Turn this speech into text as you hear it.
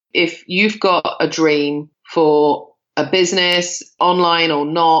If you've got a dream for a business, online or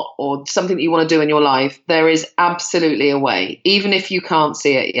not, or something that you want to do in your life, there is absolutely a way, even if you can't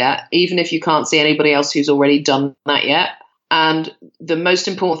see it yet, even if you can't see anybody else who's already done that yet. And the most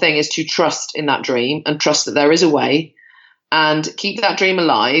important thing is to trust in that dream and trust that there is a way, and keep that dream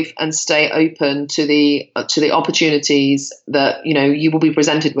alive and stay open to the opportunities that, you will be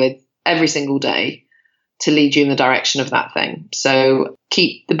presented with every single day to lead you in the direction of that thing. So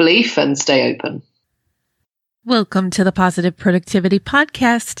keep the belief and stay open. Welcome to the Positive Productivity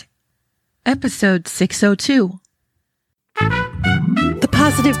Podcast, episode 602. The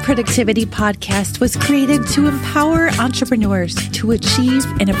Positive Productivity Podcast was created to empower entrepreneurs to achieve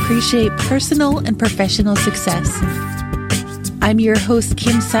and appreciate personal and professional success. I'm your host,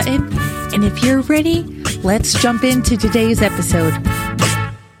 Kim Sutton, and if you're ready, let's jump into today's episode.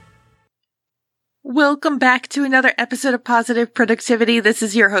 Welcome back to another episode of Positive Productivity. This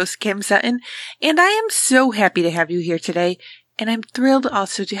is your host, Kim Sutton, and I am so happy to have you here today. And I'm thrilled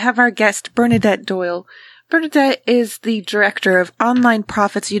also to have our guest, Bernadette Doyle. Bernadette is the director of Online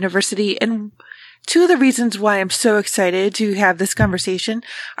Profits University, and two of the reasons why I'm so excited to have this conversation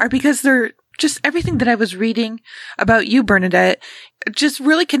are because they're just everything that I was reading about you, Bernadette, just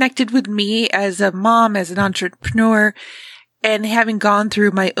really connected with me as a mom, as an entrepreneur, and having gone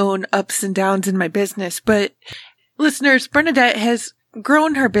through my own ups and downs in my business. But listeners, Bernadette has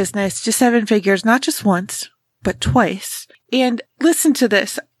grown her business to 7 figures, not just once, but twice. And listen to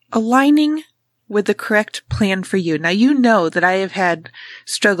this, aligning with the correct plan for you. Now, you know that I have had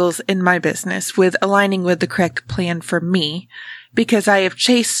struggles in my business with aligning with the correct plan for me, because I have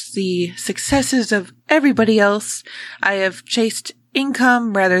chased the successes of everybody else. I have chased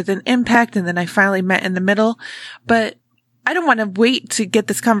income rather than impact, and then I finally met in the middle. But I don't want to wait to get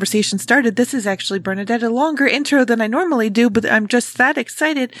this conversation started. This is actually, Bernadette, a longer intro than I normally do, but I'm just that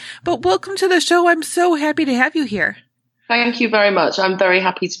excited. But welcome to the show. I'm so happy to have you here. Thank you very much. I'm very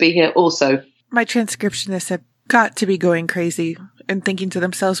happy to be here also. My transcriptionists have got to be going crazy and thinking to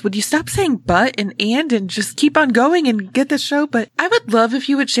themselves, would you stop saying but and just keep on going and get this show? But I would love if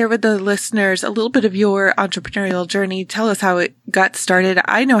you would share with the listeners a little bit of your entrepreneurial journey. Tell us how it got started.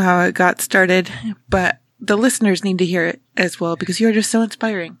 I know how it got started, but the listeners need to hear it as well because you're just so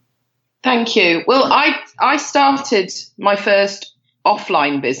inspiring. Thank you. Well, I started my first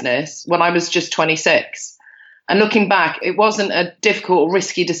offline business when I was just 26. And looking back, it wasn't a difficult or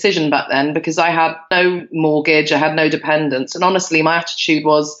risky decision back then because I had no mortgage, I had no dependents. And honestly, my attitude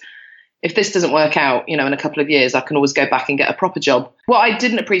was, if this doesn't work out, in a couple of years, I can always go back and get a proper job. What I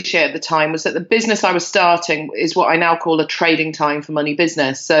didn't appreciate at the time was that the business I was starting is what I now call a trading time for money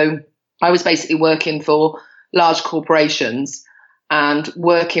business. So I was basically working for large corporations and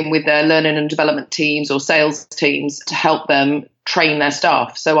working with their learning and development teams or sales teams to help them train their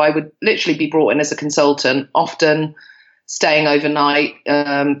staff. So I would literally be brought in as a consultant, often staying overnight,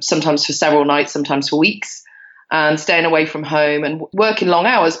 sometimes for several nights, sometimes for weeks, and staying away from home and working long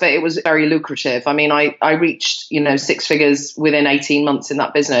hours, but it was very lucrative. I mean, I reached, 6 figures within 18 months in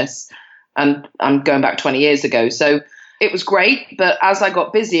that business, and I'm going back 20 years ago. So it was great. But as I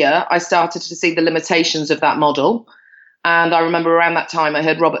got busier, I started to see the limitations of that model. And I remember around that time, I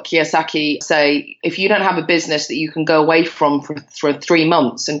heard Robert Kiyosaki say, if you don't have a business that you can go away from for 3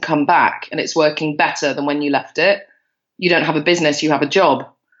 months and come back and it's working better than when you left it, you don't have a business, you have a job.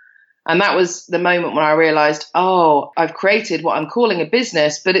 And that was the moment when I realized, I've created what I'm calling a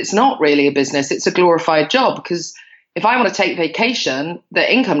business, but it's not really a business. It's a glorified job, because if I want to take vacation,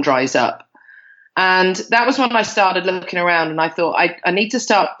 the income dries up. And that was when I started looking around and I thought, I need to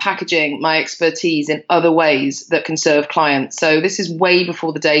start packaging my expertise in other ways that can serve clients. So this is way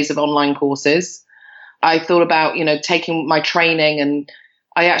before the days of online courses. I thought about, taking my training, and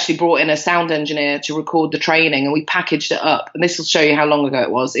I actually brought in a sound engineer to record the training, and we packaged it up. And this will show you how long ago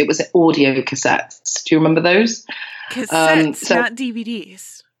it was. It was audio cassettes. Do you remember those? Cassettes, not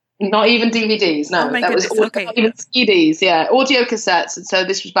DVDs. Not even DVDs, no. Oh my that goodness. was Okay. Not even CDs, yeah. Audio cassettes. And so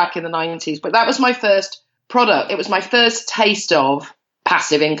this was back in the 90s. But that was my first product. It was my first taste of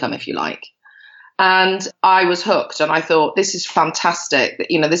passive income, if you like. And I was hooked. And I thought, this is fantastic.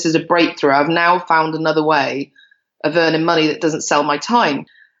 This is a breakthrough. I've now found another way of earning money that doesn't sell my time.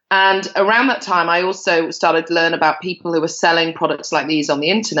 And around that time, I also started to learn about people who were selling products like these on the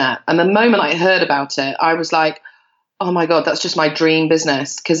internet. And the moment I heard about it, I was like, oh my God, that's just my dream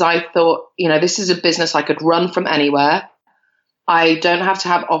business. Because I thought, this is a business I could run from anywhere. I don't have to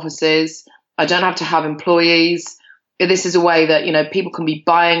have offices. I don't have to have employees. This is a way that, people can be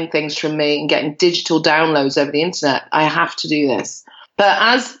buying things from me and getting digital downloads over the internet. I have to do this. But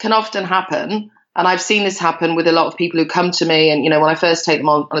as can often happen, And I've seen this happen with a lot of people who come to me and, when I first take them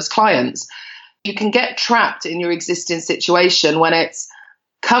on as clients, you can get trapped in your existing situation when it's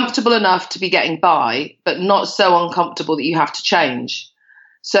comfortable enough to be getting by, but not so uncomfortable that you have to change.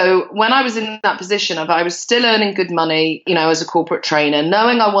 So when I was in that position of I was still earning good money, as a corporate trainer,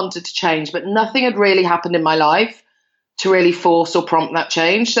 knowing I wanted to change, but nothing had really happened in my life to really force or prompt that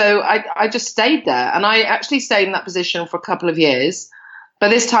change. So I just stayed there. And I actually stayed in that position for a couple of years. By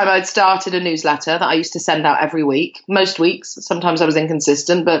this time, I'd started a newsletter that I used to send out every week, most weeks. Sometimes I was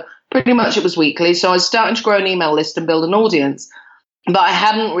inconsistent, but pretty much it was weekly. So I was starting to grow an email list and build an audience. But I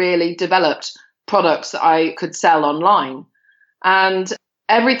hadn't really developed products that I could sell online. And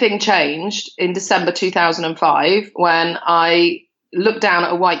everything changed in December 2005 when I looked down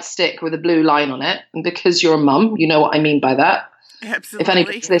at a white stick with a blue line on it. And because you're a mum, you know what I mean by that. Absolutely. If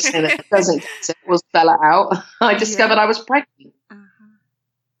anybody's listening that doesn't get it, we'll spell it out. I discovered I was pregnant. Mm-hmm.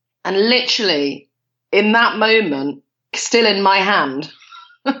 And literally in that moment, still in my hand,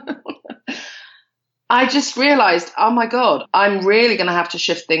 I just realized, oh my God, I'm really going to have to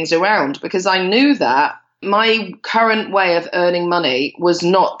shift things around, because I knew that my current way of earning money was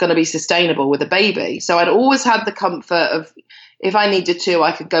not going to be sustainable with a baby. So I'd always had the comfort of, if I needed to,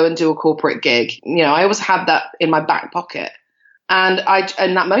 I could go and do a corporate gig. I always had that in my back pocket. And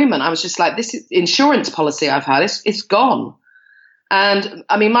in that moment, I was just like, this insurance policy I've had, it's gone. And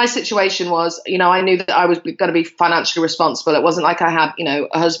I mean, my situation was, I knew that I was going to be financially responsible. It wasn't like I had,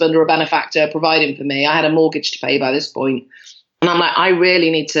 a husband or a benefactor providing for me. I had a mortgage to pay by this point. And I'm like, I really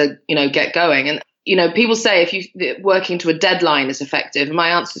need to, get going. And, people say working to a deadline is effective. And my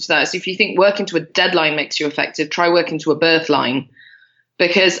answer to that is, if you think working to a deadline makes you effective, try working to a birth line.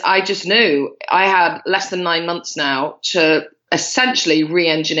 Because I just knew I had less than 9 months now to essentially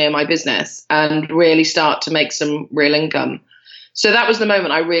re-engineer my business and really start to make some real income. So that was the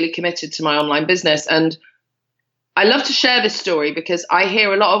moment I really committed to my online business. And I love to share this story because I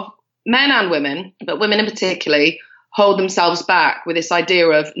hear a lot of men and women, but women in particular, hold themselves back with this idea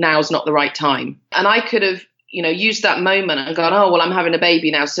of now's not the right time. And I could have, used that moment and gone, oh, well, I'm having a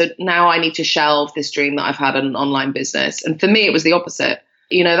baby now, so now I need to shelve this dream that I've had an online business. And for me, it was the opposite.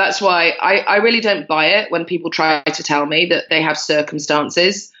 That's why I really don't buy it when people try to tell me that they have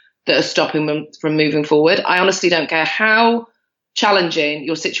circumstances that are stopping them from moving forward. I honestly don't care how challenging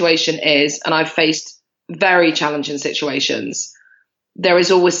your situation is, and I've faced very challenging situations. There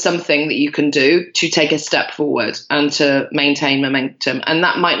is always something that you can do to take a step forward and to maintain momentum. And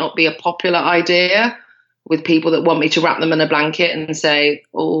that might not be a popular idea with people that want me to wrap them in a blanket and say,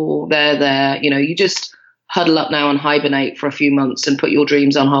 oh, they're there. You just huddle up now and hibernate for a few months and put your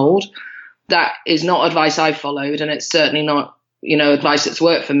dreams on hold. That is not advice I've followed, and it's certainly not, advice that's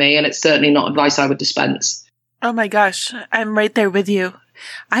worked for me, and it's certainly not advice I would dispense. Oh my gosh, I'm right there with you.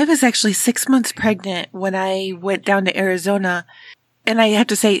 I was actually 6 months pregnant when I went down to Arizona, and I have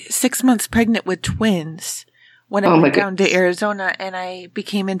to say 6 months pregnant with twins when I went down to Arizona, and I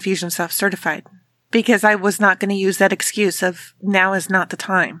became Infusionsoft certified because I was not going to use that excuse of now is not the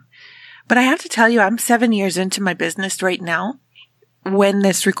time. But I have to tell you, I'm 7 years into my business right now. When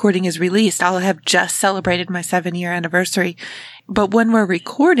this recording is released, I'll have just celebrated my 7-year anniversary. But when we're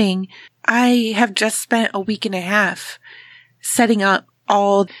recording, I have just spent a week and a half setting up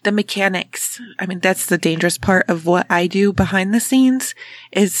all the mechanics. I mean, that's the dangerous part of what I do behind the scenes,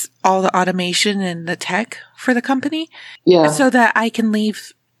 is all the automation and the tech for the company. Yeah. So that I can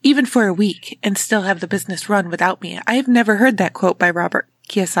leave even for a week and still have the business run without me. I have never heard that quote by Robert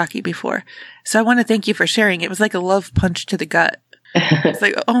Kiyosaki before. So I want to thank you for sharing. It was like a love punch to the gut. It's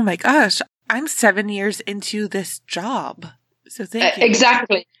like, oh my gosh, I'm 7 years into this job. So thank you.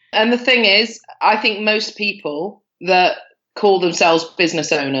 Exactly. And the thing is, I think most people that call themselves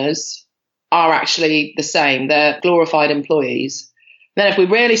business owners are actually the same. They're glorified employees. Then if we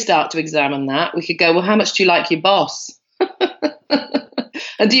really start to examine that, we could go, well, how much do you like your boss?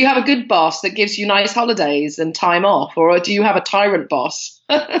 And do you have a good boss that gives you nice holidays and time off? Or do you have a tyrant boss?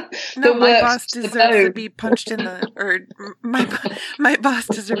 No, my boss deserves to be punched in the, or my boss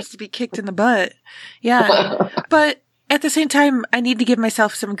deserves to be kicked in the butt. Yeah. But at the same time, I need to give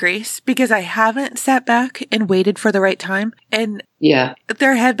myself some grace because I haven't sat back and waited for the right time. And yeah,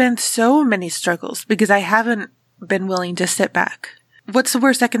 there have been so many struggles because I haven't been willing to sit back. What's the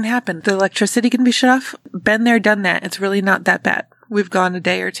worst that can happen? The electricity can be shut off. Been there, done that. It's really not that bad. We've gone a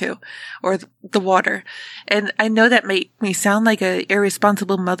day or two, or the water. And I know that may sound like an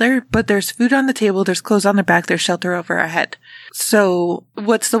irresponsible mother, but there's food on the table, there's clothes on their back, there's shelter over our head. So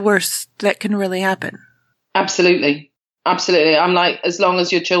what's the worst that can really happen? Absolutely. Absolutely. I'm like, as long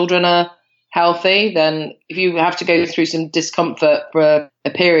as your children are healthy, then if you have to go through some discomfort for a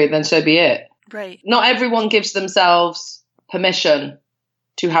period, then so be it. Right. Not everyone gives themselves permission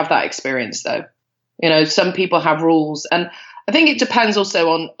to have that experience, though. You know, some people have rules, and I think it depends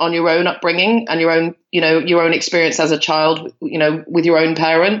also on your own upbringing and your own, you know, your own experience as a child, you know, with your own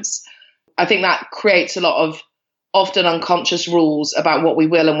parents. I think that creates a lot of often unconscious rules about what we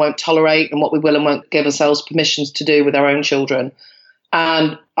will and won't tolerate and what we will and won't give ourselves permissions to do with our own children.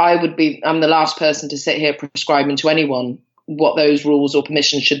 And I'm the last person to sit here prescribing to anyone what those rules or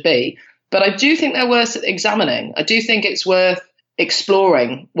permissions should be. But I do think they're worth examining. I do think it's worth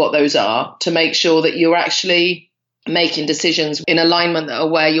exploring what those are to make sure that you're actually making decisions in alignment that are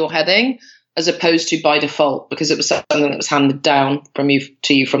where you're heading, as opposed to by default, because it was something that was handed down from you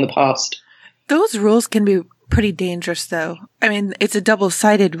to you from the past. Those rules can be pretty dangerous, though. I mean, it's a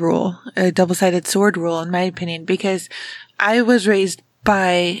double-sided rule, a double-sided sword rule, in my opinion, because I was raised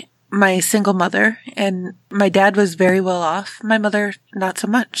by my single mother, and my dad was very well off. My mother, not so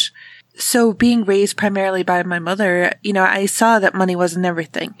much. So being raised primarily by my mother, you know, I saw that money wasn't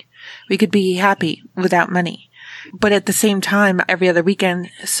everything. We could be happy without money. But at the same time, every other weekend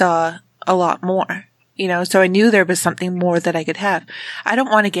saw a lot more, you know, so I knew there was something more that I could have. I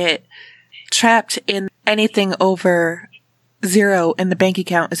don't want to get trapped in anything over zero in the bank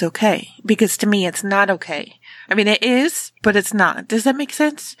account is okay, because to me, it's not okay. I mean, it is, but it's not. Does that make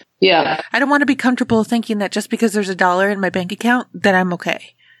sense? Yeah. I don't want to be comfortable thinking that just because there's $1 in my bank account, that I'm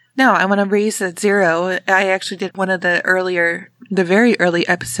okay. No, I want to raise at zero. I actually did one of the very early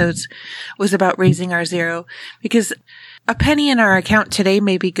episodes was about raising our zero, because a penny in our account today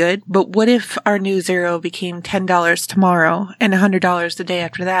may be good, but what if our new zero became $10 tomorrow and $100 the day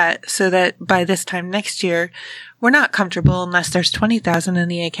after that, so that by this time next year, we're not comfortable unless there's 20,000 in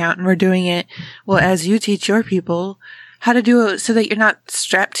the account, and we're doing it, well, as you teach your people how to do it so that you're not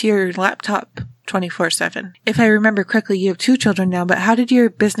strapped to your laptop 24/7. If I remember correctly, you have 2 children now, but how did your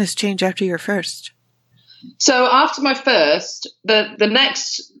business change after your first? So after my first, the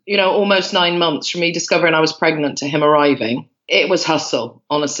next, you know, almost 9 months from me discovering I was pregnant to him arriving, it was hustle,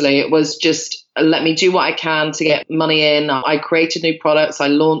 honestly. It was just, let me do what I can to get money in. I created new products. I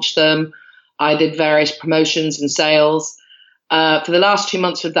launched them. I did various promotions and sales. For the last 2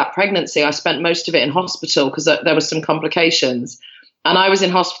 months of that pregnancy, I spent most of it in hospital because there were some complications. And I was in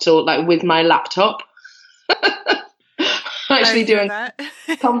hospital, like, with my laptop. Actually doing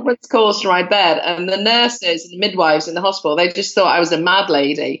conference calls from my bed, and the nurses and midwives in the hospital, they just thought I was a mad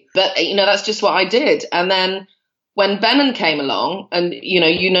lady. But, you know, that's just what I did. And then when Benon came along, and, you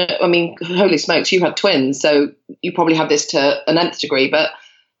know, I mean, holy smokes, you had twins, so you probably had this to an nth degree, but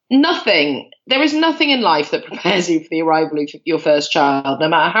there is nothing in life that prepares you for the arrival of your first child, no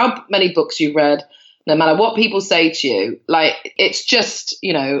matter how many books you've read, no matter what people say to you. Like, it's just,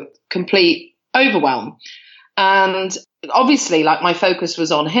 you know, complete overwhelm. And obviously, like, my focus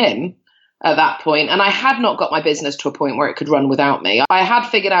was on him at that point, and I had not got my business to a point where it could run without me. I had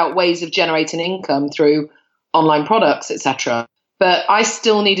figured out ways of generating income through online products, etc. But I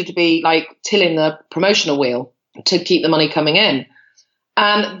still needed to be, like, tilling the promotional wheel to keep the money coming in.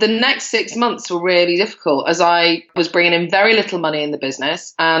 And the next 6 months were really difficult, as I was bringing in very little money in the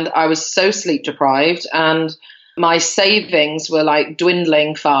business, and I was so sleep deprived, and my savings were, like,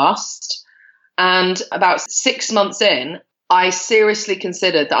 dwindling fast. And about 6 months in, I seriously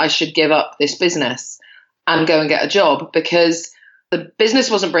considered that I should give up this business and go and get a job, because the business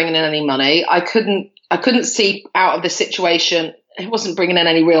wasn't bringing in any money. I couldn't see out of the situation. It wasn't bringing in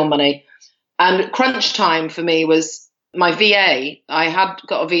any real money. And crunch time for me was my VA. I had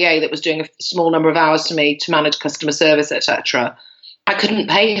got a VA that was doing a small number of hours for me to manage customer service, etc. I couldn't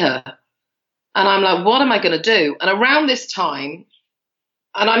pay her. And I'm like, what am I going to do? And around this time,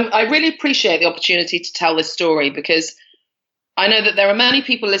 and I really appreciate the opportunity to tell this story, because I know that there are many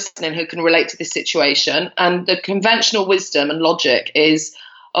people listening who can relate to this situation. And the conventional wisdom and logic is,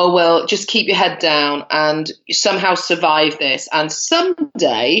 oh, well, just keep your head down and somehow survive this, and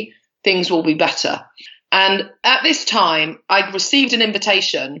someday things will be better. And at this time, I received an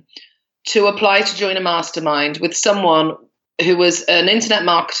invitation to apply to join a mastermind with someone who was an internet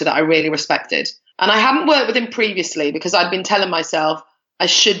marketer that I really respected. And I hadn't worked with him previously because I'd been telling myself I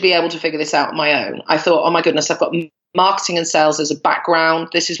should be able to figure this out on my own. I thought, oh my goodness, I've got marketing and sales as a background.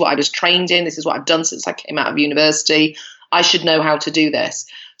 This is what I was trained in. This is what I've done since I came out of university. I should know how to do this.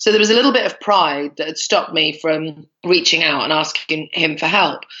 So there was a little bit of pride that had stopped me from reaching out and asking him for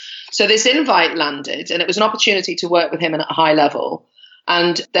help. So this invite landed, and it was an opportunity to work with him at a high level.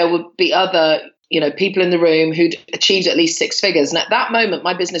 And there would be other, people in the room who'd achieved at least 6 figures. And at that moment,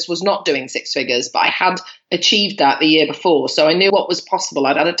 my business was not doing 6 figures, but I had achieved that the year before. So I knew what was possible.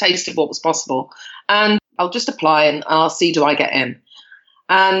 I'd had a taste of what was possible. And I'll just apply and I'll see, do I get in?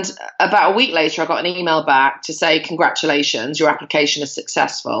 And about a week later, I got an email back to say, congratulations, your application is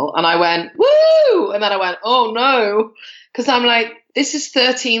successful. And I went, woo! And then I went, oh no, because I'm like, this is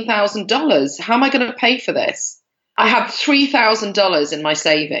 $13,000. How am I going to pay for this? I had $3,000 in my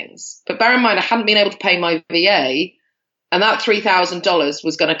savings. But bear in mind, I hadn't been able to pay my VA, and that $3,000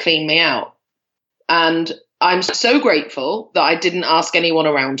 was going to clean me out. And I'm so grateful that I didn't ask anyone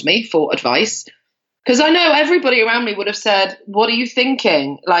around me for advice, because I know everybody around me would have said, what are you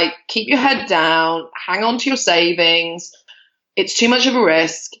thinking? Like, keep your head down, hang on to your savings. It's too much of a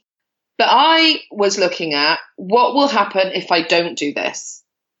risk. But I was looking at what will happen if I don't do this.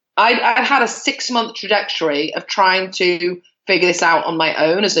 I had a 6-month trajectory of trying to figure this out on my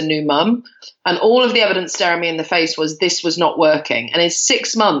own as a new mum. And all of the evidence staring me in the face was this was not working. And in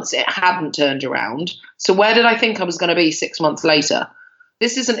 6 months, it hadn't turned around. So where did I think I was going to be 6 months later?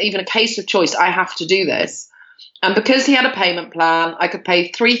 This isn't even a case of choice. I have to do this. And because he had a payment plan, I could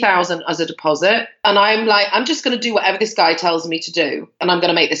pay $3,000 as a deposit. And I'm like, I'm just going to do whatever this guy tells me to do. And I'm going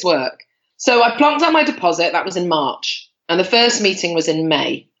to make this work. So I plonked out my deposit. That was in March. And the first meeting was in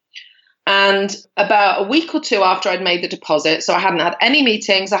May. And about a week or two after I'd made the deposit, so I hadn't had any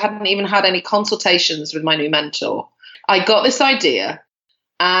meetings, I hadn't even had any consultations with my new mentor, I got this idea.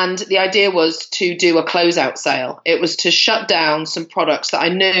 And the idea was to do a closeout sale. It was to shut down some products that I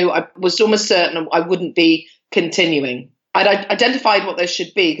knew I was almost certain I wouldn't be continuing. I'd identified what those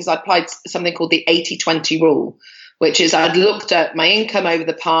should be because I applied something called the 80-20 rule, which is I'd looked at my income over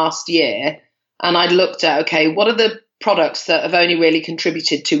the past year and I'd looked at, okay, what are the products that have only really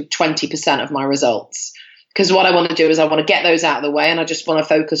contributed to 20% of my results? Because what I want to do is I want to get those out of the way and I just want to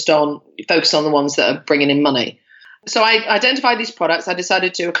focus on the ones that are bringing in money. So I identified these products. I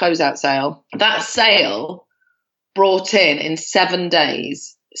decided to do a closeout sale. That sale brought in 7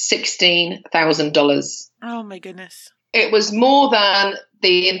 days, $16,000. Oh my goodness. It was more than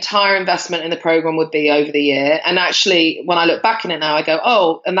the entire investment in the program would be over the year. And actually, when I look back on it now, I go,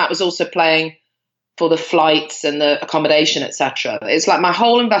 oh, and that was also playing for the flights and the accommodation, etc. It's like my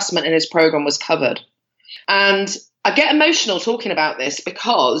whole investment in his program was covered. And I get emotional talking about this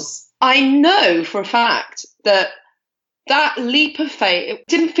because I know for a fact that leap of faith, it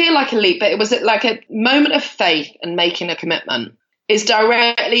didn't feel like a leap, but it was like a moment of faith and making a commitment is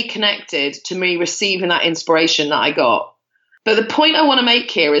directly connected to me receiving that inspiration that I got. But the point I want to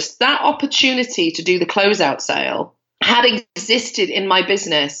make here is that opportunity to do the closeout sale had existed in my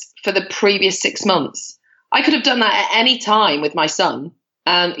business for the previous 6 months. I could have done that at any time with my son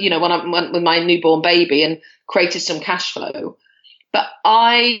and, when I went with my newborn baby and created some cash flow. But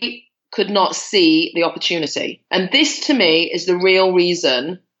I could not see the opportunity. And this to me is the real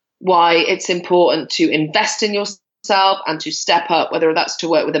reason why it's important to invest in yourself and to step up, whether that's to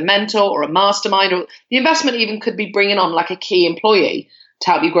work with a mentor or a mastermind, or the investment even could be bringing on like a key employee to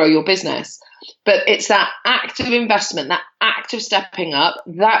help you grow your business. But it's that active investment, that active stepping up.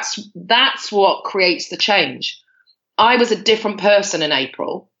 That's what creates the change. I was a different person in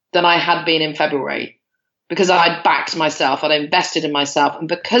April than I had been in February because I'd backed myself, I'd invested in myself. And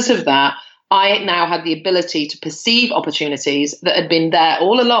because of that, I now had the ability to perceive opportunities that had been there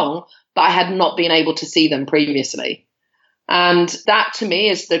all along, but I had not been able to see them previously. And that to me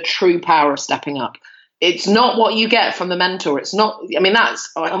is the true power of stepping up. It's not what you get from the mentor. It's not,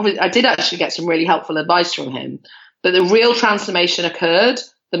 I did actually get some really helpful advice from him, but the real transformation occurred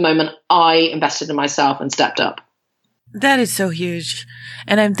the moment I invested in myself and stepped up. That is so huge.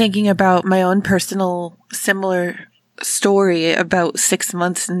 And I'm thinking about my own personal similar story about 6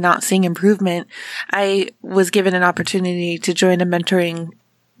 months and not seeing improvement. I was given an opportunity to join a mentoring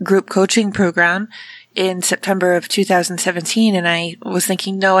group coaching program in September of 2017. And I was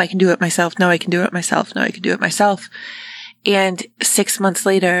thinking, no, I can do it myself. No, I can do it myself. No, I can do it myself. And 6 months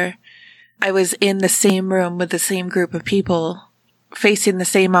later, I was in the same room with the same group of people facing the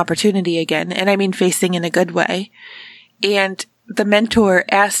same opportunity again. And I mean, facing in a good way. And the mentor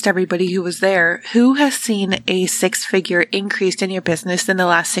asked everybody who was there, who has seen a 6-figure increase in your business in the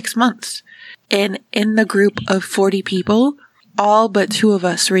last 6 months? And in the group of 40 people, all but 2 of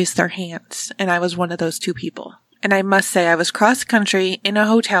us raised their hands. And I was one of those 2 people. And I must say, I was cross country in a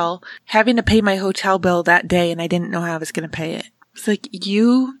hotel, having to pay my hotel bill that day, and I didn't know how I was going to pay it. It's like,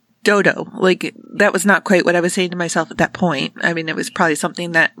 you dodo. Like, that was not quite what I was saying to myself at that point. I mean, it was probably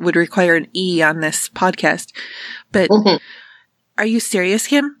something that would require an E on this podcast. But Are you serious,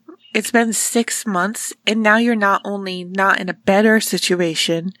 Kim? It's been 6 months, and now you're not only not in a better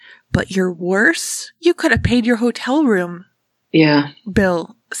situation, but you're worse? You could have paid your hotel room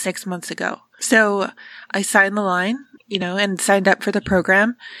bill 6 months ago. So I signed the line, and signed up for the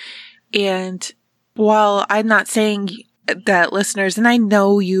program. And while I'm not saying that listeners, and I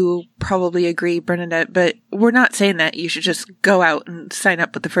know you probably agree, Bernadette, but we're not saying that you should just go out and sign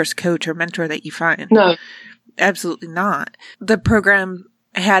up with the first coach or mentor that you find. No. Absolutely not. The program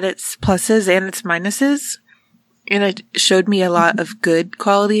had its pluses and its minuses, and it showed me a lot of good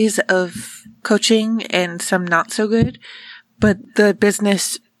qualities of coaching and some not so good, but the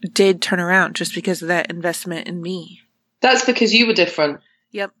business did turn around just because of that investment in me. That's because you were different.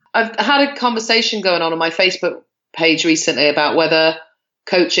 Yep. I've had a conversation going on my Facebook page recently about whether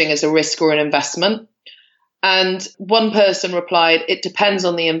coaching is a risk or an investment. And one person replied, it depends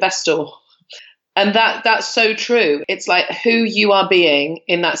on the investor. And that's so true. It's like who you are being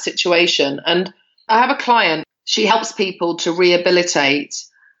in that situation. And I have a client, she helps people to rehabilitate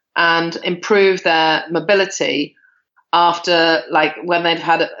and improve their mobility after, like, when they've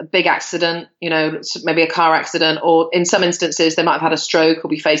had a big accident, maybe a car accident, or in some instances, they might have had a stroke or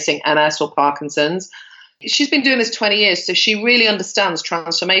be facing MS or Parkinson's. She's been doing this 20 years, so she really understands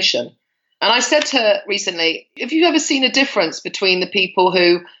transformation. And I said to her recently, have you ever seen a difference between the people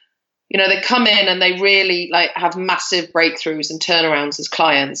who, they come in and they really have massive breakthroughs and turnarounds as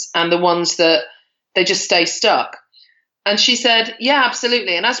clients, and the ones that they just stay stuck? And she said, yeah,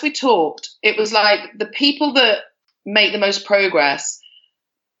 absolutely. And as we talked, it was like the people that make the most progress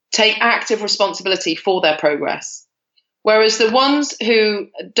take active responsibility for their progress. Whereas the ones who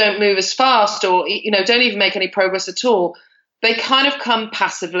don't move as fast or, don't even make any progress at all, they kind of come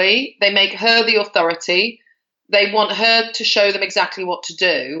passively. They make her the authority. They want her to show them exactly what to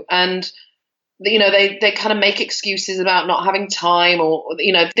do. And, they kind of make excuses about not having time or,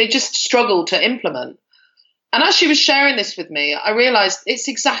 they just struggle to implement. And as she was sharing this with me, I realized it's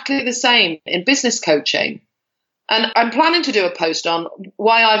exactly the same in business coaching. And I'm planning to do a post on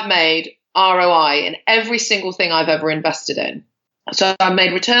why I've made ROI in every single thing I've ever invested in. So I've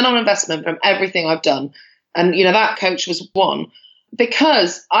made return on investment from everything I've done. And, that coach was one.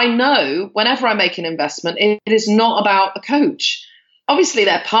 Because I know whenever I make an investment, it is not about a coach. Obviously,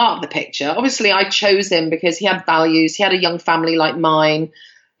 they're part of the picture. Obviously, I chose him because he had values. He had a young family like mine.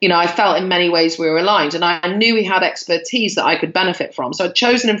 I felt in many ways we were aligned. And I knew he had expertise that I could benefit from. So I'd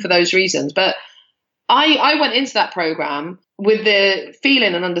chosen him for those reasons. But I went into that program with the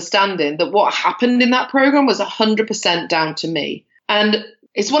feeling and understanding that what happened in that program was 100% down to me. And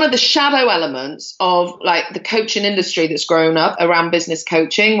it's one of the shadow elements of the coaching industry that's grown up around business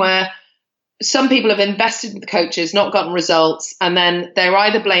coaching, where some people have invested with the coaches, not gotten results, and then they're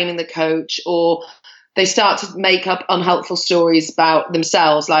either blaming the coach or they start to make up unhelpful stories about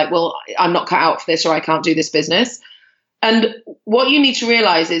themselves, like, well, I'm not cut out for this or I can't do this business. And what you need to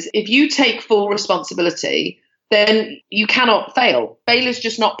realize is if you take full responsibility, then you cannot fail. Failure is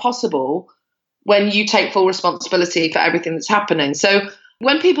just not possible when you take full responsibility for everything that's happening. So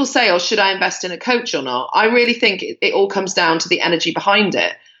when people say, oh, should I invest in a coach or not? I really think it all comes down to the energy behind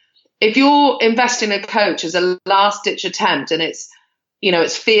it. If you're investing in a coach as a last ditch attempt and it's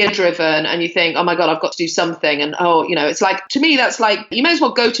fear driven and you think, oh my God, I've got to do something. And, it's like, to me, that's like, you may as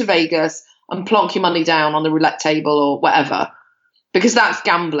well go to Vegas and plonk your money down on the roulette table or whatever, because that's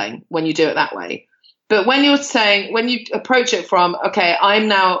gambling when you do it that way. But when you approach it from, okay, I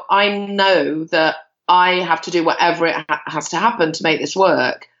know that I have to do whatever it has to happen to make this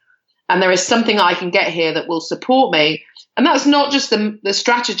work. And there is something I can get here that will support me. And that's not just the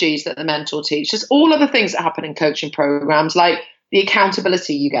strategies that the mentor teaches, all of the things that happen in coaching programs, like the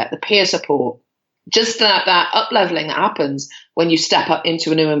accountability you get, the peer support, just that up-leveling that happens when you step up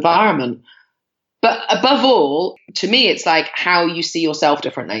into a new environment. But above all, to me, it's like how you see yourself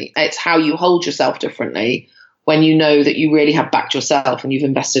differently. It's how you hold yourself differently when you know that you really have backed yourself and you've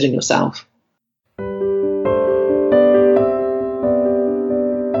invested in yourself.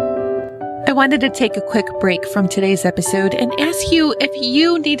 I wanted to take a quick break from today's episode and ask you if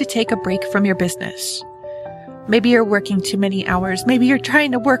you need to take a break from your business. Maybe you're working too many hours. Maybe you're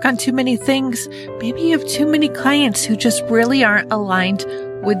trying to work on too many things. Maybe you have too many clients who just really aren't aligned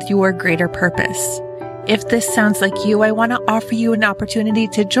with your greater purpose. If this sounds like you, I want to offer you an opportunity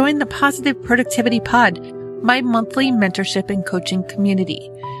to join the Positive Productivity Pod, my monthly mentorship and coaching community.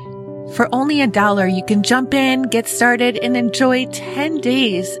 For only $1, you can jump in, get started, and enjoy 10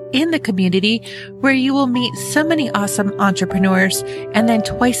 days in the community where you will meet so many awesome entrepreneurs. And then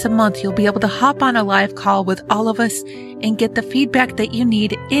twice a month, you'll be able to hop on a live call with all of us and get the feedback that you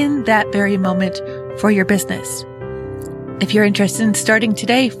need in that very moment for your business. If you're interested in starting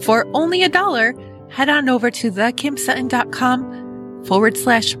today for only $1, head on over to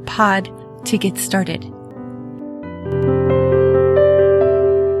thekimsutton.com/pod to get started.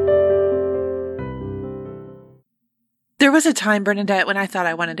 There was a time, Bernadette, when I thought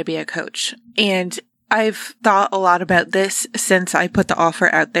I wanted to be a coach. And I've thought a lot about this since I put the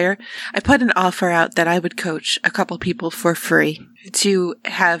offer out there. I put an offer out that I would coach a couple people for free to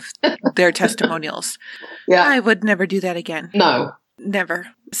have their testimonials. Yeah. I would never do that again. No. Never.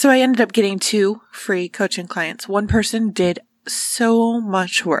 So I ended up getting 2 free coaching clients. One person did so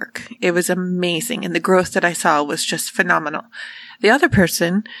much work. It was amazing. And the growth that I saw was just phenomenal. The other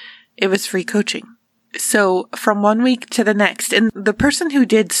person, it was free coaching. So from one week to the next, and the person who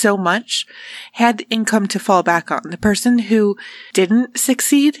did so much had income to fall back on. The person who didn't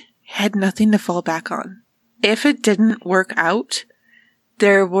succeed had nothing to fall back on. If it didn't work out,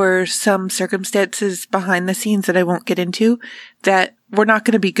 there were some circumstances behind the scenes that I won't get into that were not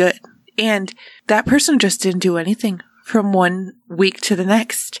going to be good. And that person just didn't do anything from one week to the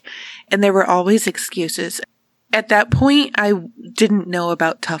next. And there were always excuses. At that point, I didn't know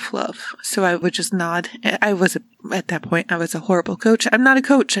about tough love, so I would just nod. At that point, I was a horrible coach. I'm not a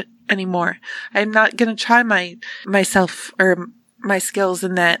coach anymore. I'm not going to try myself or my skills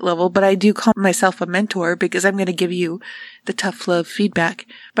in that level, but I do call myself a mentor because I'm going to give you the tough love feedback.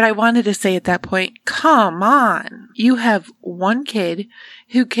 But I wanted to say at that point, come on. You have one kid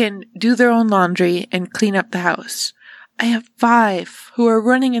who can do their own laundry and clean up the house. I have 5 who are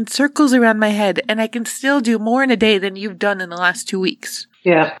running in circles around my head, and I can still do more in a day than you've done in the last 2 weeks.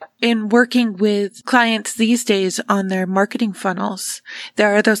 Yeah. In working with clients these days on their marketing funnels,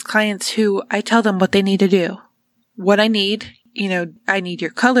 there are those clients who I tell them what they need to do. What I need, I need your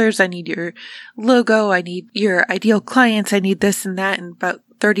colors, I need your logo, I need your ideal clients, I need this and that, and about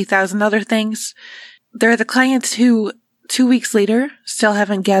 30,000 other things. There are the clients who 2 weeks later still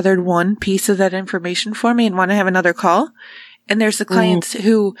haven't gathered one piece of that information for me and want to have another call. And there's the clients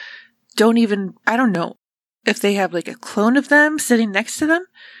who don't even, I don't know if they have like a clone of them sitting next to them,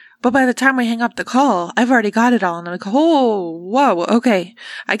 but by the time we hang up the call, I've already got it all. And I'm like, oh, whoa, okay,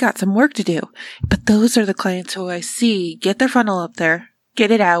 I got some work to do. But those are the clients who I see get their funnel up there,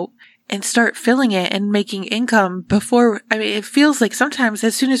 get it out, and start filling it and making income before, it feels like sometimes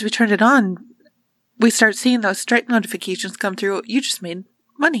as soon as we turn it on, we start seeing those Stripe notifications come through. You just made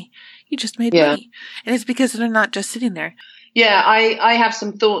money. You just made money. And it's because they're not just sitting there. Yeah, I have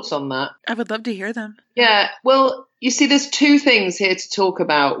some thoughts on that. I would love to hear them. Yeah, well, you see, there's 2 things here to talk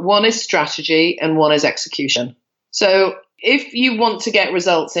about. One is strategy and one is execution. So if you want to get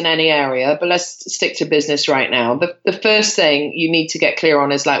results in any area, but let's stick to business right now, the first thing you need to get clear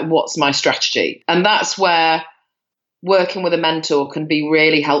on is like, what's my strategy? And that's where working with a mentor can be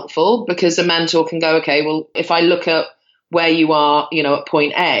really helpful, because a mentor can go, okay, well, if I look at where you are, at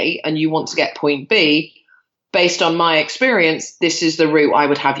point A and you want to get point B, based on my experience, this is the route I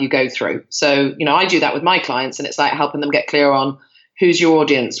would have you go through. So, I do that with my clients, and it's like helping them get clear on who's your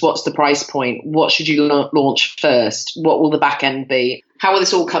audience, what's the price point, what should you launch first, what will the back end be, how will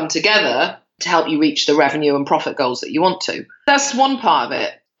this all come together to help you reach the revenue and profit goals that you want to. That's one part of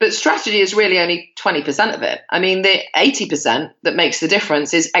it. But strategy is really only 20% of it. The 80% that makes the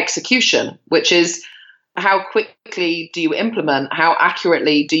difference is execution, which is how quickly do you implement? How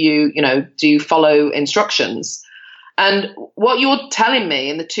accurately do you follow instructions? And what you're telling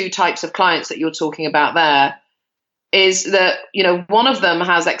me in the 2 types of clients that you're talking about there is that, one of them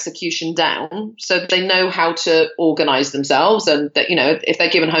has execution down, so they know how to organize themselves, and that, if they're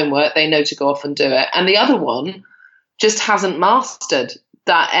given homework, they know to go off and do it. And the other one just hasn't mastered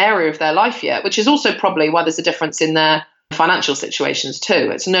that area of their life yet, which is also probably why there's a difference in their financial situations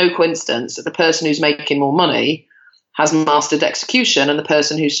too. It's no coincidence that the person who's making more money has mastered execution and the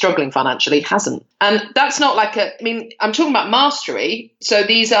person who's struggling financially hasn't. And that's not like I'm talking about mastery. So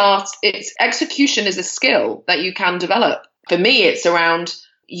execution is a skill that you can develop. For me, it's around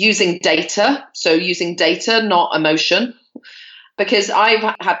using data. So using data, not emotion. Because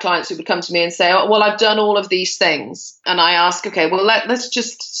I've had clients who would come to me and say, oh, well, I've done all of these things. And I ask, okay, well, let's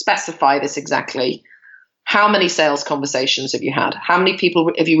just specify this exactly. How many sales conversations have you had? How many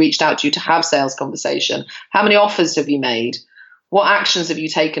people have you reached out to have sales conversation? How many offers have you made? What actions have you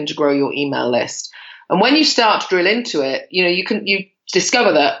taken to grow your email list? And when you start to drill into it, you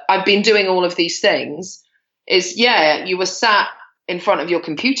discover that I've been doing all of these things. You were sat in front of your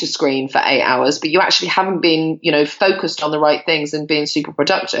computer screen for 8 hours, but you actually haven't been, focused on the right things and being super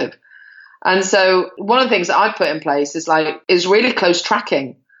productive. And so one of the things that I've put in place is really close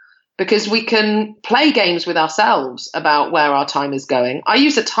tracking, because we can play games with ourselves about where our time is going. I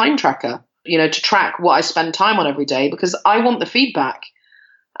use a time tracker, to track what I spend time on every day, because I want the feedback.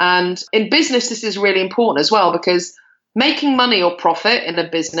 And in business, this is really important as well, because making money or profit in a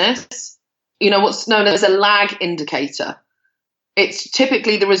business, what's known as a lag indicator. It's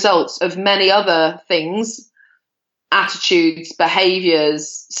typically the results of many other things, attitudes,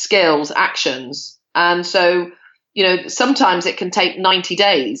 behaviors, skills, actions And so, sometimes it can take 90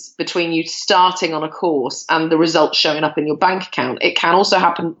 days between you starting on a course and the results showing up in your bank account. It can also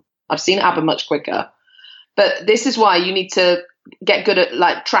happen. I've seen it happen much quicker. But this is why you need to get good at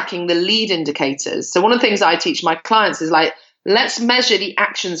like tracking the lead indicators. So one of the things I teach my clients is like, let's measure the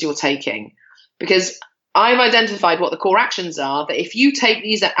actions you're taking, because I've identified what the core actions are, that if you take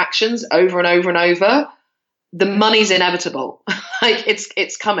these actions over and over and over, the money's inevitable. Like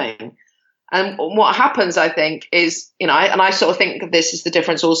it's coming. And what happens, I think, is, and I sort of think of this as the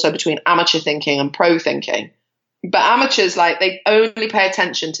difference also between amateur thinking and pro thinking. But amateurs, like, they only pay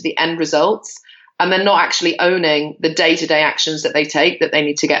attention to the end results, and they're not actually owning the day-to-day actions that they take that they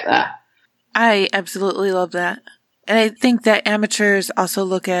need to get there. I absolutely love that. And I think that amateurs also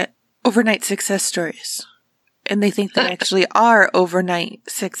look at overnight success stories, and they think they actually are overnight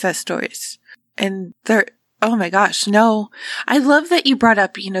success stories. And they're, oh my gosh, no. I love that you brought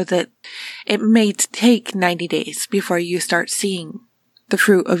up, that it may take 90 days before you start seeing the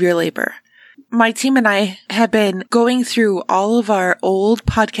fruit of your labor. My team and I have been going through all of our old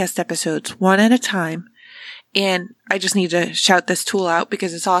podcast episodes one at a time. And I just need to shout this tool out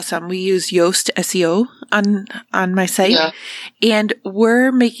because it's awesome. We use Yoast SEO on my site. Yeah. And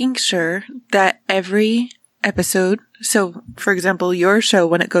we're making sure that every episode, so for example, your show,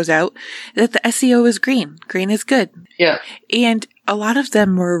 when it goes out, that the SEO is green. Green is good. Yeah. And a lot of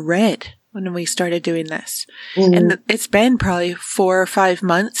them were red when we started doing this. Mm-hmm. And it's been probably 4 or 5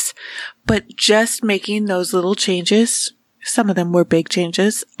 months, but just making those little changes, some of them were big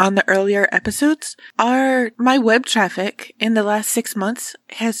changes on the earlier episodes, my web traffic in the last 6 months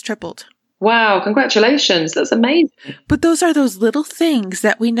has tripled. Wow, congratulations. That's amazing. But those are those little things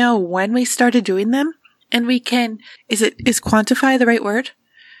that we know when we started doing them, and we can, is quantify the right word?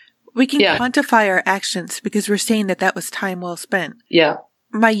 We can quantify our actions because we're saying that was time well spent. Yeah.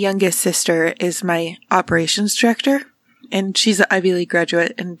 My youngest sister is my operations director, and she's an Ivy League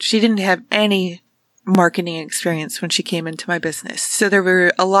graduate, and she didn't have any marketing experience when she came into my business. So there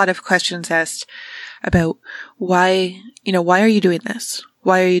were a lot of questions asked about why are you doing this?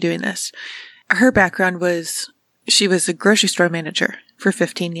 Why are you doing this? Her background was she was a grocery store manager for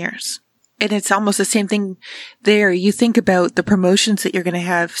 15 years. And it's almost the same thing there. You think about the promotions that you're going to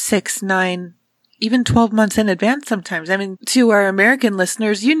have 6, 9, even 12 months in advance sometimes. I mean, to our American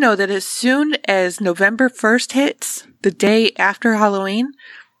listeners, you know that as soon as November 1st hits, the day after Halloween,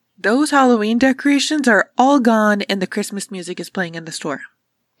 those Halloween decorations are all gone and the Christmas music is playing in the store.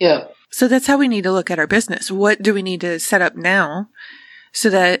 Yeah. So that's how we need to look at our business. What do we need to set up now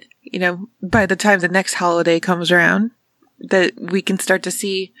so that, by the time the next holiday comes around, that we can start to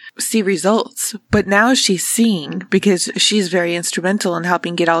see results. But now she's seeing, because she's very instrumental in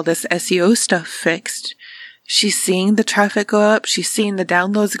helping get all this SEO stuff fixed. She's seeing the traffic go up. She's seeing the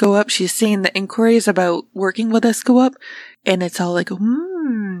downloads go up. She's seeing the inquiries about working with us go up. And it's all like,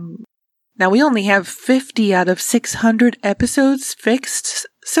 Now we only have 50 out of 600 episodes fixed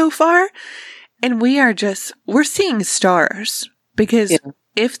so far. And we're seeing stars because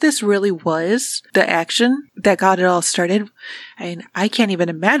if this really was the action that got it all started, I can't even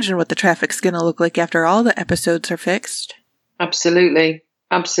imagine what the traffic's going to look like after all the episodes are fixed. Absolutely.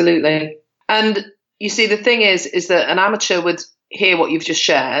 Absolutely. And you see, the thing is that an amateur would hear what you've just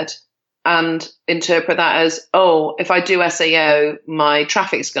shared and interpret that as, if I do SEO, my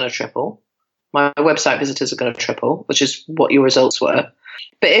traffic's going to triple. My website visitors are going to triple, which is what your results were.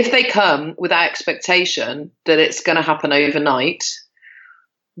 But if they come with that expectation that it's going to happen overnight,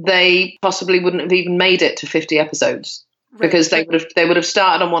 they possibly wouldn't have even made it to 50 episodes, right? Because they would have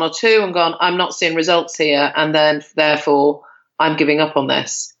started on 1 or 2 and gone, I'm not seeing results here, and then therefore I'm giving up on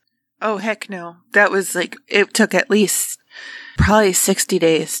this. Oh, heck no. That was it took at least probably 60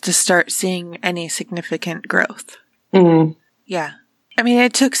 days to start seeing any significant growth. Mm-hmm. Yeah. I mean,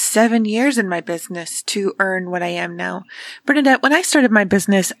 it took 7 years in my business to earn what I am now. Bernadette, when I started my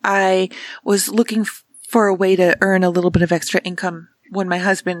business, I was looking for a way to earn a little bit of extra income. When my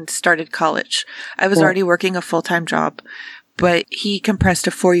husband started college, I was already working a full-time job, but he compressed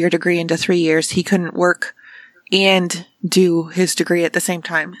a 4-year degree into 3 years. He couldn't work and do his degree at the same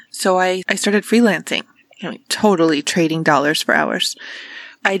time. So I started freelancing, totally trading dollars for hours.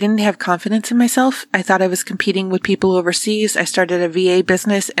 I didn't have confidence in myself. I thought I was competing with people overseas. I started a VA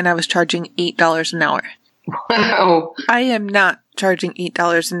business and I was charging $8 an hour. Wow. I am not charging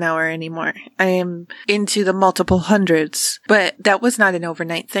 $8 an hour anymore. I am into the multiple hundreds, but that was not an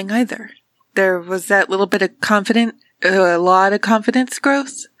overnight thing either. There was that little bit of a lot of confidence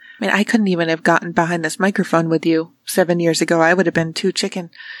growth. I mean, I couldn't even have gotten behind this microphone with you 7 years ago. I would have been too chicken.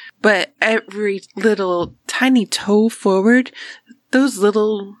 But every little tiny toe forward, those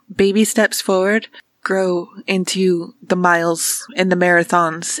little baby steps forward grow into the miles and the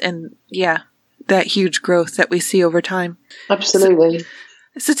marathons and, yeah, that huge growth that we see over time. Absolutely.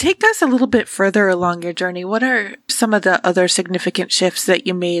 So take us a little bit further along your journey. What are some of the other significant shifts that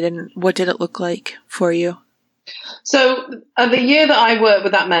you made, and what did it look like for you? So the year that I worked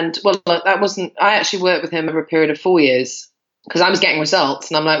with that I actually worked with him over a period of 4 years because I was getting results.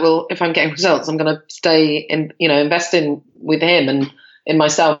 And I'm like, well, if I'm getting results, I'm going to stay in, investing with him and in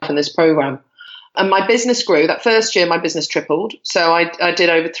myself in this program. And my business grew. That first year, my business tripled. So I did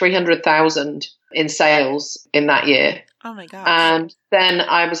over 300,000 in sales in that year. Oh my gosh. And then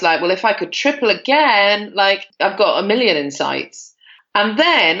I was like, well, if I could triple again, like I've got 1 million in sights. And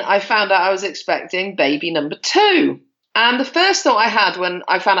then I found out I was expecting baby number 2. And the first thought I had when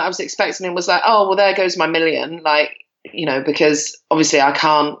I found out I was expecting him was like, oh, well, there goes my 1 million. Like, because obviously I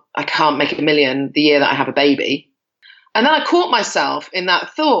can't make 1 million the year that I have a baby. And then I caught myself in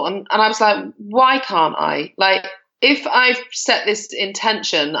that thought and I was like, why can't I? Like, if I've set this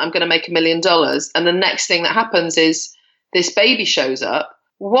intention, I'm going to make $1 million. And the next thing that happens is this baby shows up.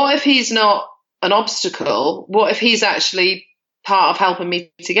 What if he's not an obstacle? What if he's actually part of helping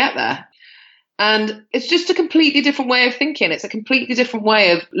me to get there? And it's just a completely different way of thinking. It's a completely different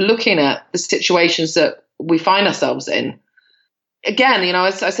way of looking at the situations that we find ourselves in. Again,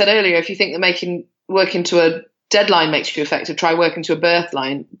 as I said earlier, if you think that working to a deadline makes you effective, try working to a birth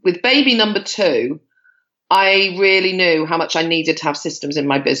line. With baby number 2, I really knew how much I needed to have systems in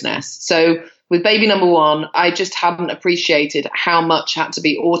my business. So with baby number 1, I just hadn't appreciated how much had to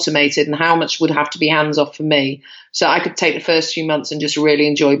be automated and how much would have to be hands off for me. So I could take the first few months and just really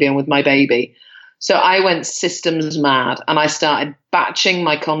enjoy being with my baby. So I went systems mad and I started batching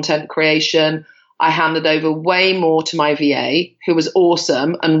my content creation. I handed over way more to my VA, who was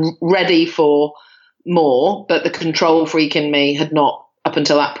awesome and ready for more, but the control freak in me had not, up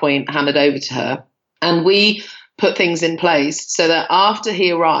until that point, handed over to her. And we put things in place so that after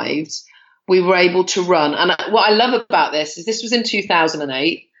he arrived, we were able to run. And what I love about this is this was in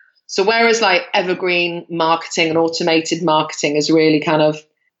 2008. So whereas like evergreen marketing and automated marketing is really kind of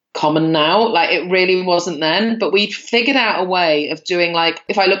common now, like it really wasn't then, but we'd figured out a way of doing, like,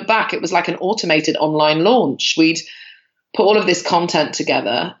 if I look back, it was like an automated online launch. We'd put all of this content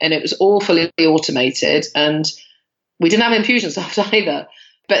together and it was all fully automated, and we didn't have Infusionsoft either,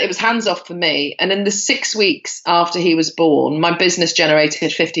 but it was hands off for me. And in the 6 weeks after he was born, my business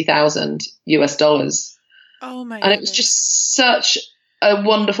generated $50,000 US. Oh my! And it was just such a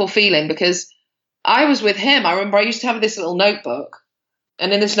wonderful feeling because I was with him. I remember I used to have this little notebook,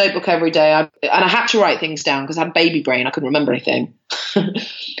 and in this notebook every day, I had to write things down because I had baby brain. I couldn't remember anything.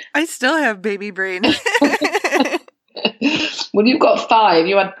 I still have baby brain. Well, you've got 5.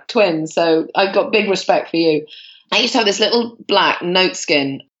 You had twins, so I've got big respect for you. I used to have this little black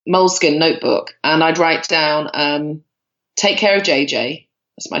moleskin notebook, and I'd write down, take care of JJ.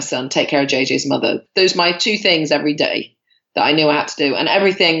 That's my son. Take care of JJ's mother. Those are my 2 things every day that I knew I had to do. And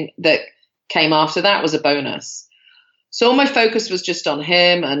everything that came after that was a bonus. So all my focus was just on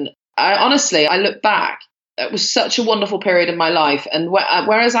him. And I look back, it was such a wonderful period in my life. And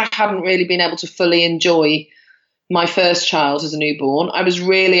whereas I hadn't really been able to fully enjoy my first child as a newborn, I was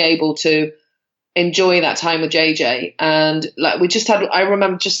really able to enjoy that time with JJ. And like I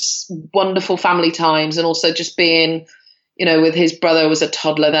remember just wonderful family times, and also just being, with his brother was a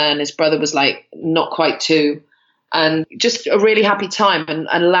toddler then. His brother was like not quite 2. And just a really happy time and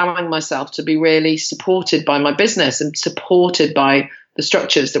allowing myself to be really supported by my business and supported by the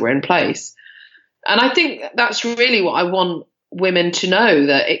structures that were in place. And I think that's really what I want women to know,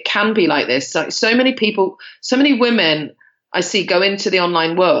 that it can be like this. Like so many people, so many women I see go into the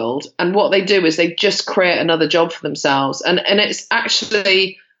online world, and what they do is they just create another job for themselves. And it's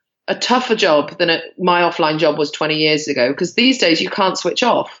actually a tougher job than my offline job was 20 years ago, because these days you can't switch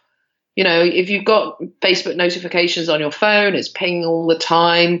off. If you've got Facebook notifications on your phone, it's pinging all the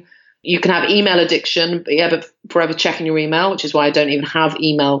time. You can have email addiction, but you're forever checking your email, which is why I don't even have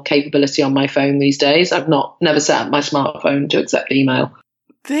email capability on my phone these days. I've never set up my smartphone to accept email.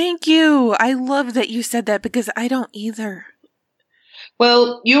 Thank you. I love that you said that, because I don't either.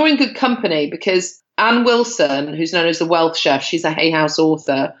 Well, you're in good company, because Anne Wilson, who's known as the Wealth Chef, she's a Hay House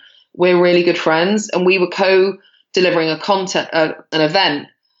author. We're really good friends, and we were co-delivering an event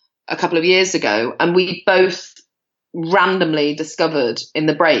a couple of years ago, and we both randomly discovered in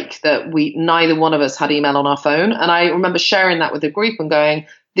the break that neither one of us had email on our phone. And I remember sharing that with the group and going,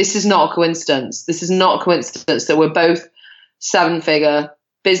 this is not a coincidence. This is not a coincidence that we're both 7-figure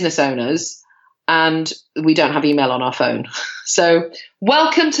business owners and we don't have email on our phone. So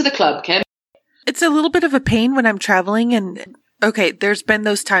welcome to the club, Kim. It's a little bit of a pain when I'm traveling and Okay, there's been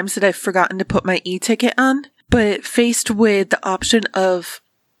those times that I've forgotten to put my e-ticket on, but faced with the option of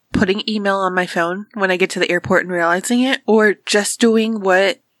putting email on my phone when I get to the airport and realizing it, or just doing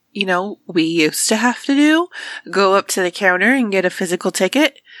what, we used to have to do, go up to the counter and get a physical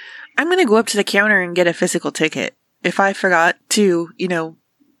ticket, I'm going to go up to the counter and get a physical ticket. If I forgot to,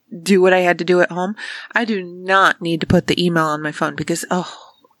 do what I had to do at home, I do not need to put the email on my phone because, oh,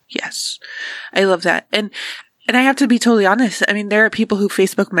 yes, I love that. And I have to be totally honest. I mean, there are people who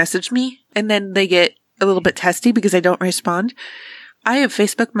Facebook message me and then they get a little bit testy because I don't respond. I have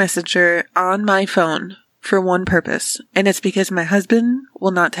Facebook Messenger on my phone for one purpose, and it's because my husband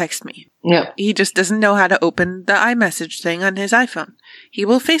will not text me. Yeah. He just doesn't know how to open the iMessage thing on his iPhone. He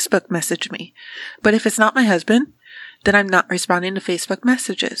will Facebook message me. But if it's not my husband, then I'm not responding to Facebook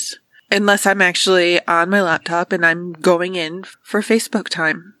messages. Unless I'm actually on my laptop and I'm going in for Facebook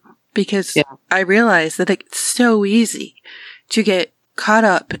time. Because I realize that it's so easy to get caught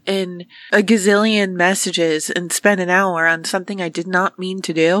up in a gazillion messages and spend an hour on something I did not mean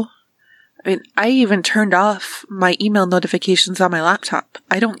to do. I mean, I even turned off my email notifications on my laptop.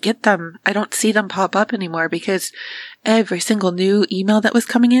 I don't get them. I don't see them pop up anymore because every single new email that was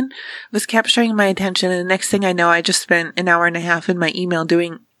coming in was capturing my attention. And the next thing I know, I just spent an hour and a half in my email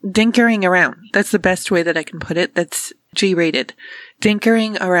doing dinkering around. That's the best way that I can put it. That's G-rated.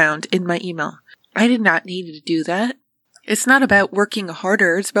 Dinkering around in my email. I did not need to do that. It's not about working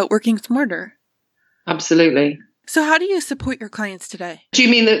harder. It's about working smarter. Absolutely. So how do you support your clients today? Do you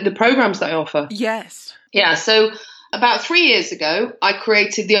mean the programs that I offer? Yes. Yeah. So about 3 years ago, I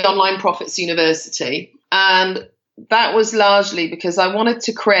created the Online Profits University. And that was largely because I wanted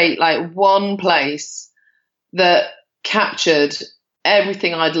to create like one place that captured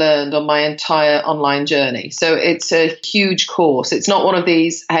everything I'd learned on my entire online journey. So it's a huge course. It's not one of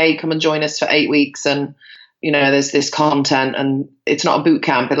these, hey, come and join us for 8 weeks and, there's this content, and it's not a boot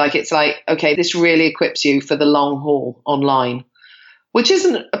camp. But it's like, okay, this really equips you for the long haul online, which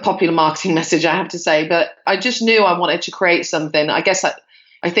isn't a popular marketing message, I have to say, but I just knew I wanted to create something. I guess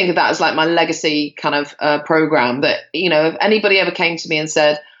I think of that as like my legacy kind of program that, if anybody ever came to me and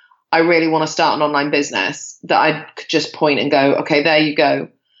said, I really want to start an online business, that I could just point and go, okay, there you go.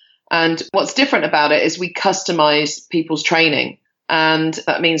 And what's different about it is we customize people's training. And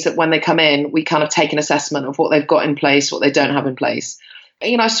that means that when they come in, we kind of take an assessment of what they've got in place, what they don't have in place.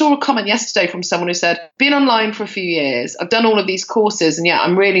 I saw a comment yesterday from someone who said, been online for a few years, I've done all of these courses, and yet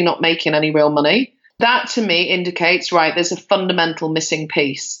I'm really not making any real money. That to me indicates, right, there's a fundamental missing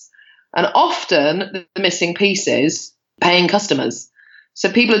piece. And often the missing piece is paying customers.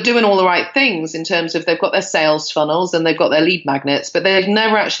 So people are doing all the right things in terms of they've got their sales funnels and they've got their lead magnets, but they've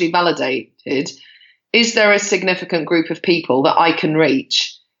never actually validated, is there a significant group of people that I can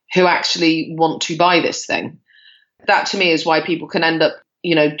reach who actually want to buy this thing? That to me is why people can end up,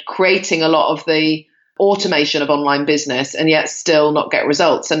 creating a lot of the automation of online business and yet still not get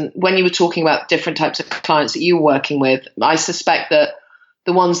results. And when you were talking about different types of clients that you were working with, I suspect that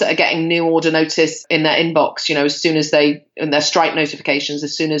the ones that are getting new order notice in their inbox, as soon as and their Stripe notifications,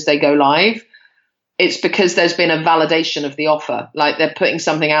 as soon as they go live, it's because there's been a validation of the offer. Like they're putting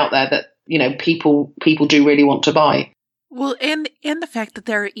something out there that, people do really want to buy. Well, and the fact that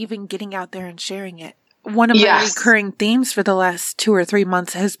they're even getting out there and sharing it. One of my recurring themes for the last 2 or 3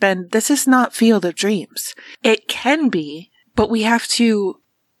 months has been, this is not Field of Dreams. It can be, but we have to,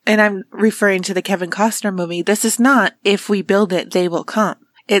 and I'm referring to the Kevin Costner movie, this is not, if we build it, they will come.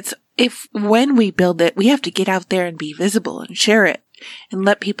 It's, when we build it, we have to get out there and be visible and share it and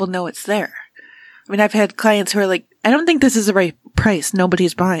let people know it's there. I mean, I've had clients who are like, I don't think this is the right price.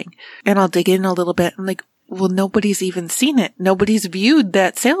 Nobody's buying. And I'll dig in a little bit. I'm like, well, nobody's even seen it. Nobody's viewed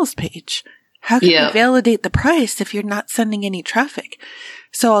that sales page. How can you validate the price if you're not sending any traffic?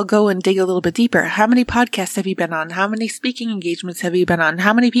 So I'll go and dig a little bit deeper. How many podcasts have you been on? How many speaking engagements have you been on?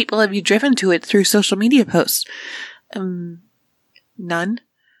 How many people have you driven to it through social media posts? None.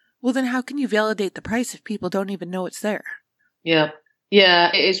 Well, then how can you validate the price if people don't even know it's there? Yeah.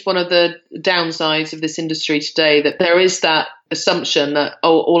 Yeah, it is one of the downsides of this industry today that there is that assumption that,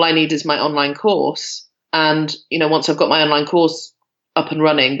 all I need is my online course. And, once I've got my online course up and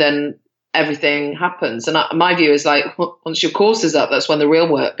running, then everything happens. And my view is like, once your course is up, that's when the real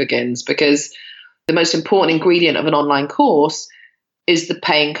work begins, because the most important ingredient of an online course is the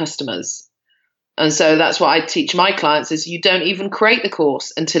paying customers. And so that's what I teach my clients is you don't even create the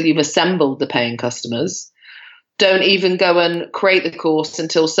course until you've assembled the paying customers. Don't even go and create the course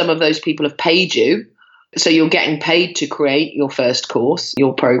until some of those people have paid you. So you're getting paid to create your first course,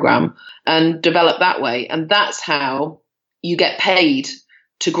 your program, and develop that way. And that's how you get paid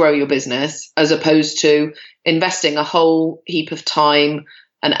to grow your business, as opposed to investing a whole heap of time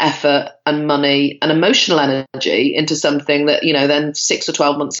and effort and money and emotional energy into something that, you know, then 6 or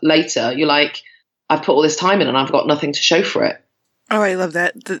 12 months later, you're like, I've put all this time in and I've got nothing to show for it. Oh, I love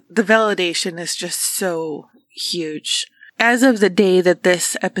that. The validation is just so huge. As of the day that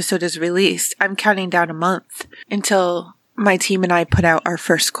this episode is released, I'm counting down a month until my team and I put out our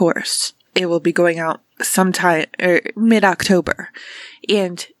first course. It will be going out sometime mid-October.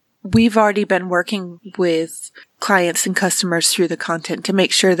 And we've already been working with clients and customers through the content to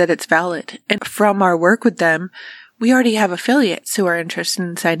make sure that it's valid. And from our work with them, we already have affiliates who are interested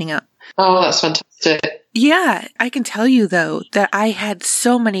in signing up. Oh, that's fantastic. Yeah, I can tell you though that I had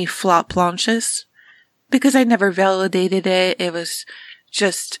so many flop launches because I never validated it. It was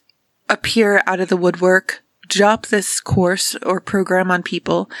just appear out of the woodwork, drop this course or program on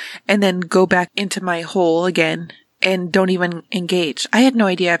people, and then go back into my hole again and don't even engage. I had no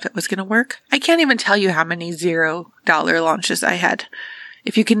idea if it was going to work. I can't even tell you how many $0 launches I had,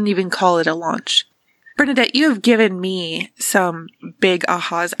 if you can even call it a launch. Bernadette, you have given me some big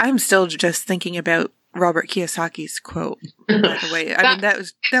ahas. I'm still just thinking about Robert Kiyosaki's quote, by the way. I mean, that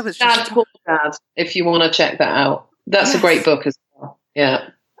was just... Dad, if you want to check that out. That's a great book as well. Yeah.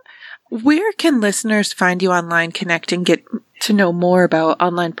 Where can listeners find you online, connect, and get to know more about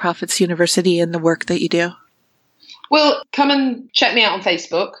Online Profits University and the work that you do? Well, come and check me out on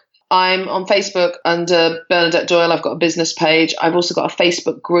Facebook. I'm on Facebook under Bernadette Doyle. I've got a business page. I've also got a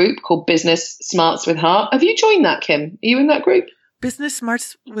Facebook group called Business Smarts with Heart. Have you joined that, Kim? Are you in that group? Business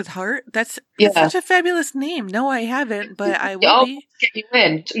Smarts with Heart? That's such a fabulous name. No, I haven't, but I will I'll be. Get you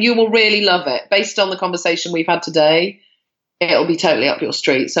in. You will really love it. Based on the conversation we've had today, it'll be totally up your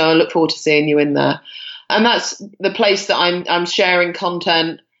street. So I look forward to seeing you in there. And that's the place that I'm sharing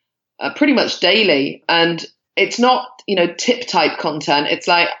content pretty much daily. And it's not, tip type content. It's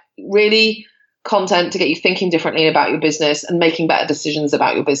like really content to get you thinking differently about your business and making better decisions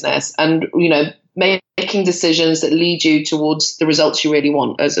about your business, and making decisions that lead you towards the results you really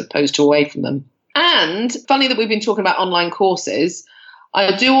want as opposed to away from them. And funny that we've been talking about online courses.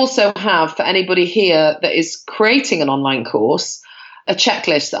 I do also have, for anybody here that is creating an online course, a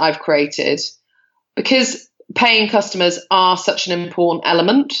checklist that I've created, because paying customers are such an important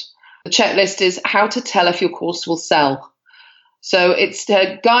element. The checklist is how to tell if your course will sell. So it's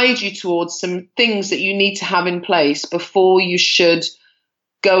to guide you towards some things that you need to have in place before you should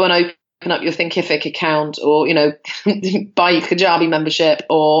go and open up your Thinkific account, or, buy your Kajabi membership,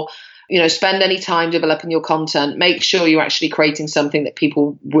 or, spend any time developing your content. Make sure you're actually creating something that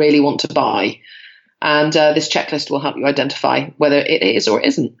people really want to buy. And this checklist will help you identify whether it is or it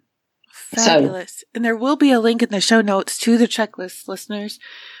isn't. Fabulous. And there will be a link in the show notes to the checklist, listeners,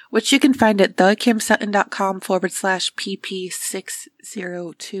 which you can find at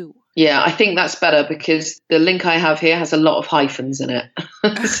thekimsutton.com/pp602. Yeah, I think that's better because the link I have here has a lot of hyphens in it.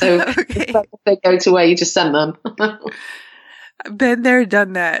 So if they go to where you just sent them. I've been there,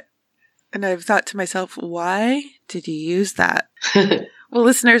 done that. And I've thought to myself, why did you use that? Well,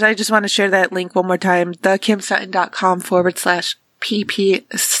 listeners, I just want to share that link one more time,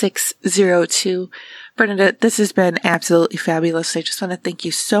 thekimsutton.com/pp602. Bernadette, this has been absolutely fabulous. I just want to thank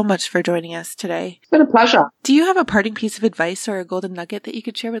you so much for joining us today. It's been a pleasure. Do you have a parting piece of advice or a golden nugget that you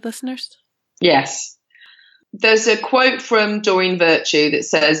could share with listeners? Yes. There's a quote from Doreen Virtue that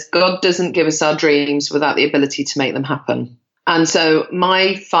says, God doesn't give us our dreams without the ability to make them happen. And so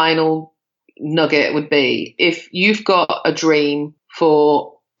my final nugget would be, if you've got a dream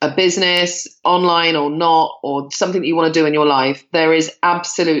for a business, online or not, or something that you want to do in your life, there is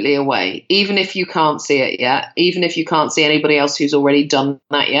absolutely a way, even if you can't see it yet, even if you can't see anybody else who's already done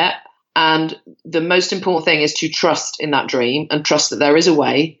that yet. And the most important thing is to trust in that dream and trust that there is a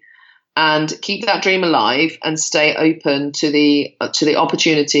way, and keep that dream alive and stay open to the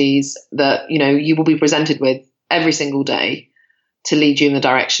opportunities that, you will be presented with every single day to lead you in the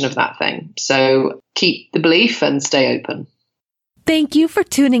direction of that thing. So keep the belief and stay open. Thank you for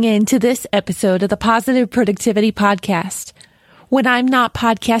tuning in to this episode of the Positive Productivity Podcast. When I'm not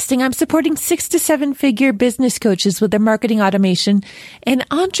podcasting, I'm supporting 6 to 7 figure business coaches with their marketing automation and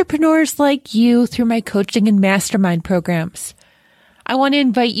entrepreneurs like you through my coaching and mastermind programs. I want to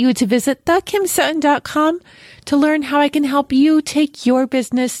invite you to visit thekimsutton.com to learn how I can help you take your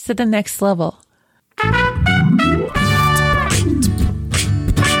business to the next level.